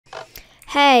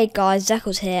Hey guys,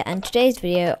 Zeccles here, and today's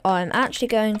video I'm actually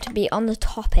going to be on the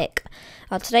topic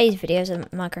of today's video is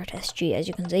Minecraft SG. As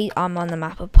you can see, I'm on the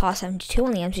map of Part 72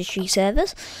 on the MCSG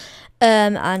servers,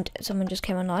 and someone just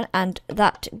came online, and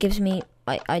that gives me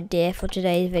an idea for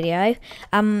today's video.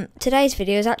 Today's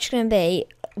video is actually going to be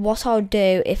what I'll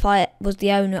do if I was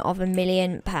the owner of £1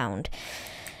 million.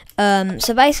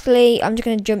 So basically, I'm just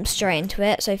going to jump straight into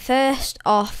it. So first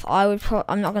off,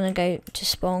 I'm not going to go to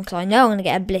spawn because I know I'm going to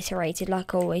get obliterated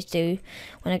like I always do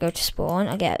when I go to spawn.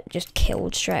 I get just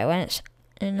killed straight away and it's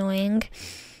annoying.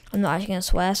 I'm not actually going to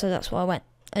swear, so that's why I went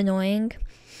annoying.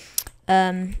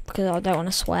 Because I don't want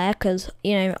to swear because,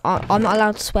 you know, I'm not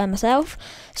allowed to swear myself.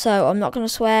 So I'm not going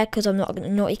to swear because I'm not a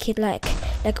naughty kid like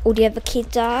all the other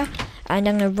kids are. And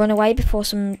I'm going to run away before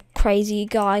some crazy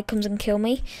guy comes and kill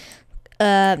me.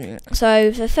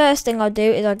 So the first thing I'll do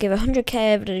is I'll give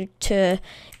 100k over to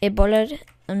Ebola.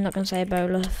 I'm not going to say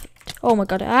Ebola. Oh my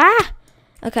god. Ah!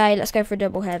 Okay, let's go for a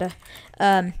double header.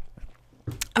 I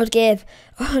would give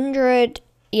 100,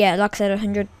 yeah, like I said,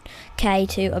 100k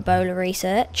to Ebola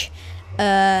research.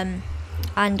 And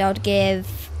I'd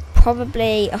give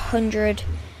probably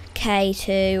 100k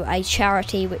to a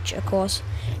charity, which of course,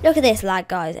 look at this lag,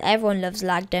 guys. Everyone loves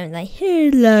lag, don't they?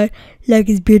 Lag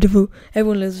is beautiful.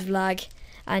 Everyone loves lag.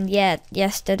 And yeah,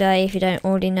 yesterday, if you don't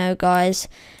already know, guys,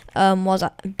 was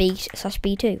at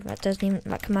B/B2.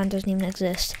 That command doesn't even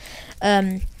exist.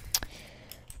 I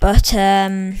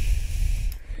can't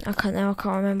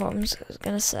remember what I was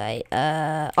gonna say.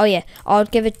 Oh yeah, I would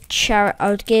give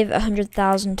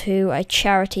 100,000 to a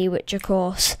charity, which of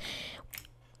course,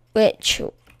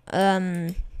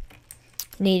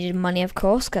 needed money, of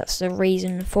course. That's the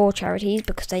reason for charities,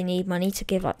 because they need money to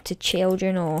give up to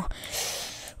children or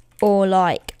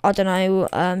like, I don't know,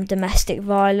 domestic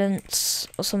violence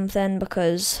or something,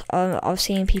 because I've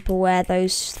seen people wear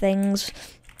those things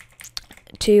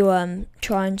to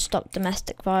try and stop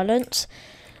domestic violence.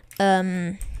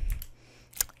 But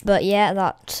yeah,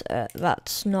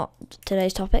 that's not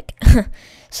today's topic.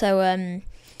 So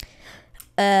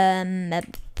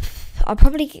I'll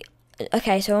probably,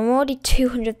 okay, so I'm already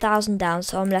 200,000 down,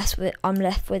 so I'm left with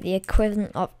the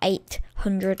equivalent of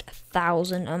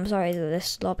 800,000. I'm sorry that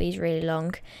this lobby is really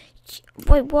long.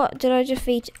 Wait, what did I just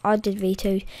V2? I did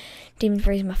V2. Demon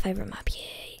Freeze is my favourite map.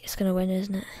 Yay, it's gonna win,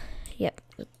 isn't it? Yep,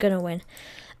 it's gonna win.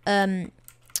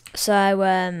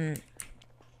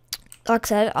 Like I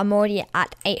said, I'm already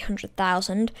at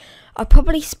 800,000. I'll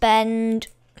probably spend.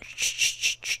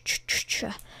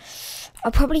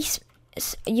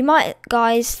 You might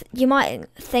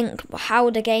think, how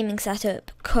would a gaming setup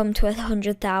come to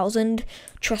 100,000?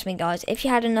 Trust me, guys, if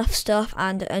you had enough stuff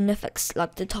and enough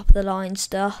like the top of the line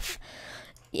stuff,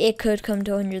 it could come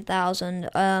to 100,000.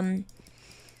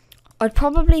 I'd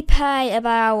probably pay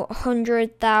about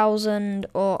 100,000,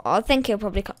 or I think it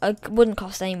wouldn't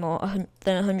cost any more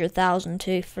than 100,000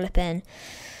 to flip in,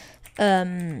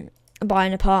 buy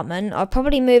an apartment. I'd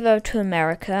probably move over to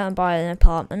America and buy an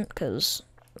apartment because,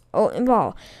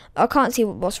 well, I can't see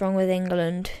what's wrong with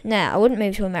England. Nah, I wouldn't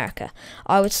move to America.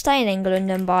 I would stay in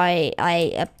England and buy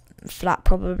a flat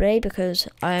probably, because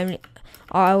I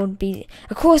would be,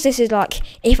 of course this is like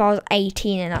if I was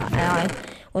 18 and I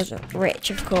was rich,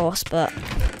 of course, but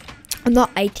I'm not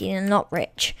 18 and not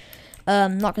rich.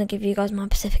 I'm not going to give you guys my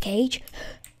specific age.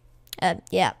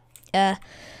 Yeah.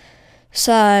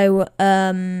 So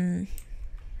yeah,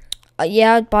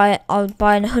 I would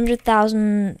buy an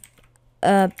 100,000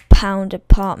 pound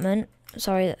apartment.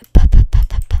 Sorry.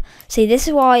 See, this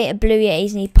is why blue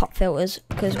Yetis need pop filters,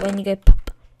 because when you go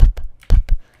pop,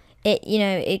 it, you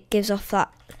know, it gives off that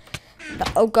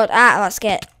oh god, that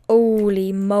scared.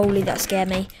 Holy moly, that scared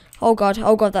me. Oh god,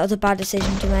 that was a bad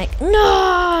decision to make.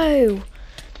 No!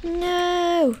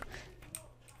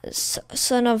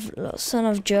 Son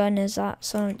of Jun, is that?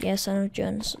 Son of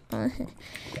Jun.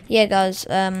 Yeah, guys,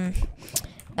 that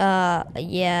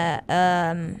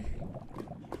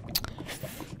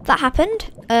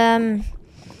happened.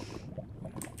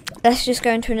 Let's just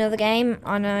go into another game.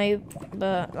 I know,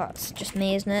 but that's just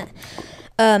me, isn't it?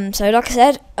 So like I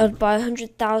said, I'd buy a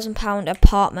 £100,000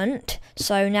 apartment.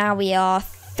 So now we are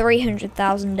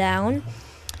 300,000 down.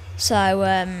 So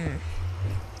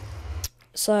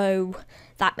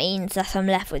that means that I'm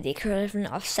left with the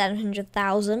equivalent of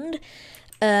 700,000.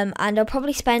 And I'll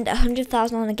probably spend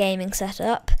 100,000 on a gaming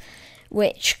setup,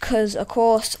 which, because of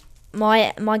course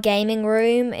my gaming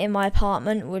room in my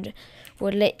apartment would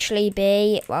literally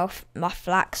be, well, my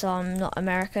flat, 'cause I'm not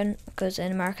American, because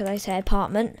in America they say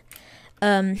apartment.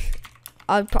 I'd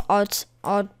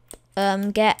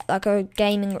get like a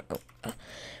gaming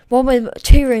one with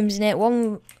 2 rooms in it.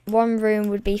 One room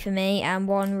would be for me, and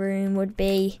 1 room would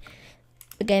be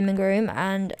the gaming room.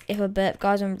 And if I burp,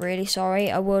 guys, I'm really sorry.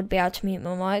 I would be able to mute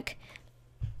my mic.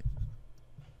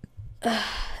 There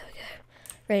we go.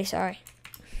 Really sorry.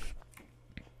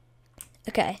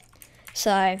 Okay,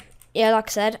 so yeah, like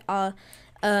I said,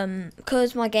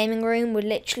 because my gaming room would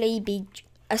literally be,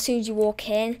 as soon as you walk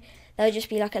in, there would just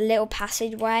be like a little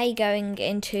passageway going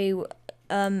into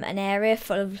an area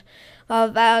full of,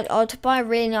 or to buy a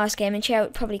really nice gaming chair, it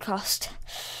would probably cost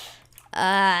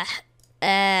 £100.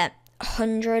 I'm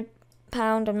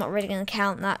not really going to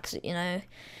count that, because, you know,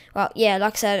 well, yeah,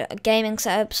 like I said, a gaming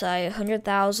setup, so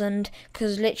 100,000,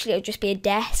 because literally it would just be a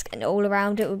desk, and all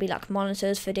around it would be like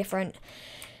monitors for different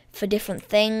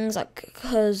things, like,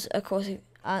 because of course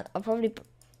I'll probably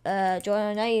Joy,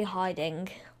 I know you're hiding,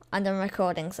 and I'm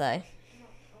recording, so. I'm not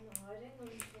hiding. I'm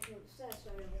just walking upstairs, so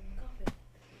I'm in the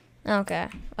coffee. Okay,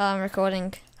 I'm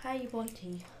recording. Hey,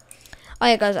 Whitey. Oh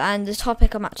yeah, guys, and the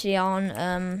topic I'm actually on,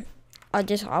 I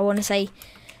want to say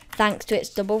thanks to It's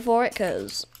Double for it,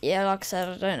 because, yeah, like I said,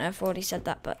 I don't know if I already said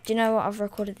that, but do you know what? I've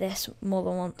recorded this more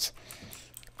than once.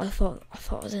 I thought I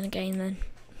was in a game then.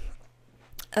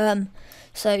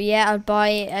 So yeah, I'd buy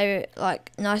a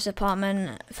nice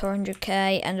apartment for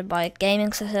 100k, and I'd buy a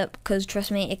gaming setup, because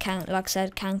trust me, it can, like I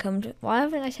said, can come to, why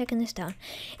haven't I taken this down?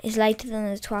 It's later than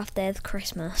the 12th day of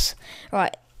Christmas.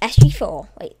 Right, SG4.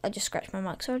 Wait, I just scratched my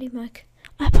mic. Sorry, Mike.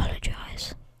 I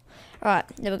apologise. Right,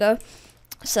 there we go.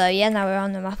 So yeah, now we're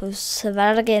on the map of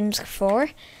Survival Games 4.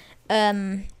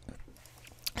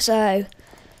 So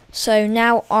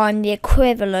now I'm the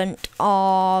equivalent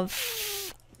of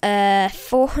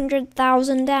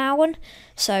 400,000 down.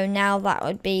 So now that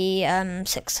would be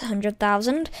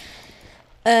 600,000.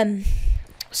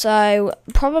 So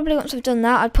probably once I've done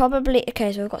that, I'd probably,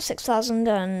 okay, so we've got 6,000,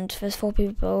 and there's 4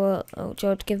 people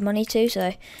to give money to.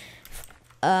 So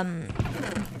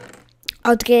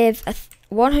I'd give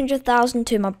 100,000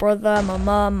 to my brother, my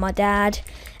mum, my dad,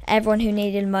 everyone who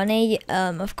needed money,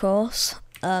 of course.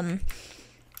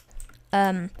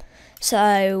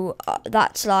 So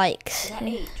that's like, is that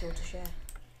each or to share?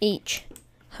 Each,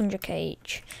 100k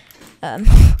each.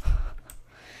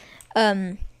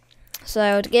 So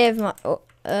I'd give my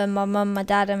mum, my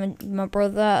dad, and my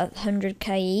brother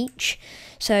 100k each.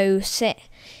 So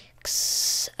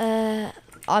 6.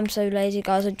 I'm so lazy,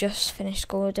 guys. I just finished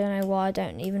school. I don't know why. I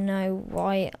don't even know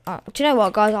why. Do you know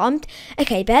what, guys?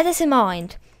 Okay. Bear this in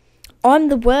mind. I'm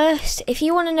the worst. If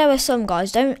you want to know a sum,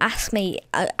 guys, don't ask me.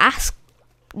 Ask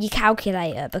your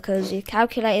calculator, because your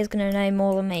calculator is going to know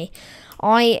more than me.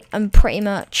 I am pretty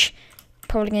much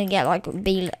probably going to get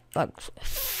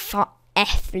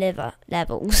F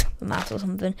levels for maths or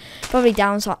something. Probably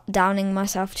downing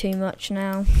myself too much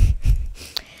now.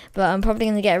 But I'm probably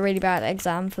going to get a really bad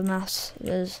exam for maths.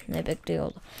 There's no big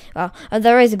deal. Well,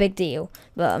 there is a big deal,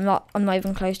 but I'm not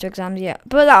even close to exams yet.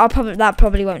 But that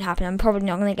probably won't happen. I'm probably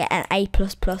not going to get an A++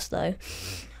 though.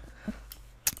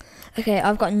 Okay,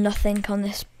 I've got nothing on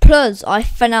this. Plus, I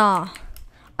fan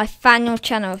your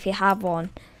channel if you have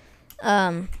one.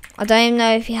 I don't even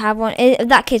know if you have one.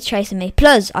 That kid's chasing me.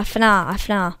 Plus, I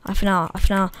fan.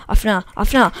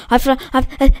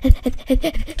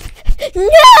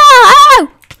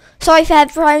 No! Sorry for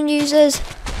headphone users.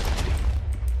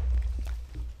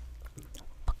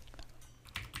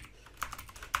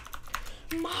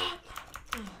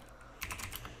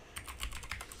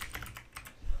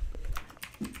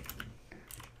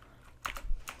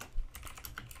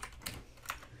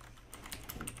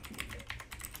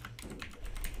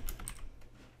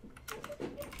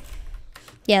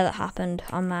 Yeah, that happened.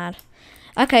 I'm mad.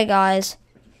 Okay, guys.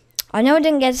 I know I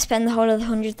didn't get to spend the whole of the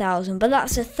 100,000, but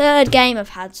that's the 3rd game I've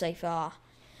had so far.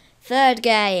 3rd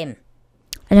game.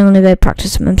 And I'm going to go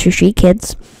practice some MCSG,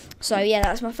 kids. So, yeah,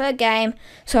 that's my 3rd game.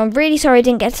 So, I'm really sorry I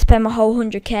didn't get to spend my whole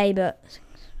 100k, but...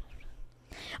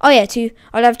 Oh, yeah,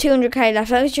 I'd have 200k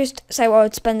left. Let's just say what I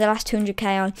would spend the last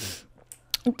 200k on.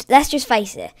 Let's just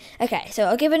face it. Okay, so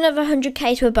I'll give another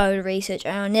 100k to Ebola research,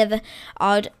 and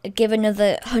I'll give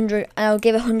another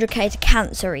 100k to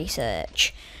cancer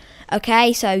research.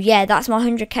 Okay, so yeah, that's my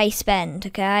 100k spend.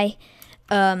 Okay,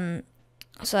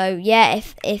 so yeah,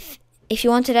 if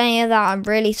you wanted any of that, I'm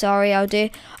really sorry. I'll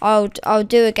do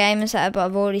a gaming setup, but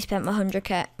I've already spent my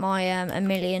 100k, my £1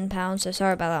 million. So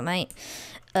sorry about that, mate.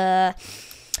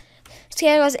 So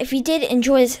yeah, guys, if you did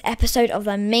enjoy this episode of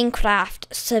the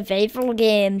Minecraft survival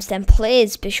games, then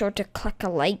please be sure to click a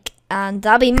like, and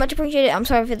that'll be much appreciated. I'm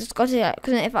sorry for the Scottish,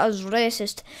 if I was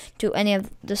racist to any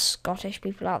of the Scottish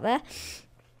people out there.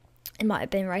 It might have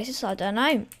been racist, I don't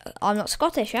know. I'm not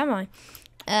Scottish, am I?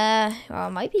 Well,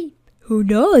 maybe. Who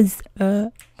knows?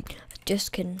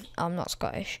 Just kidding. I'm not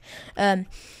Scottish.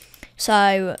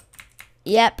 So,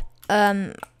 yep.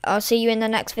 I'll see you in the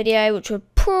next video, which will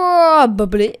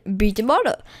probably be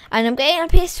tomorrow. And I'm getting a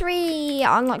PS3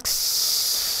 on like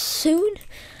soon.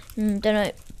 Don't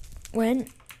know when.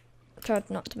 Tried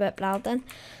not to burp loud then.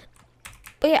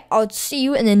 But yeah, I'll see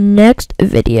you in the next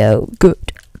video.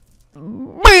 Good.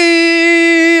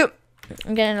 I'm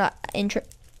getting like intro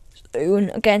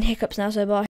soon. I'm getting hiccups now, so bye.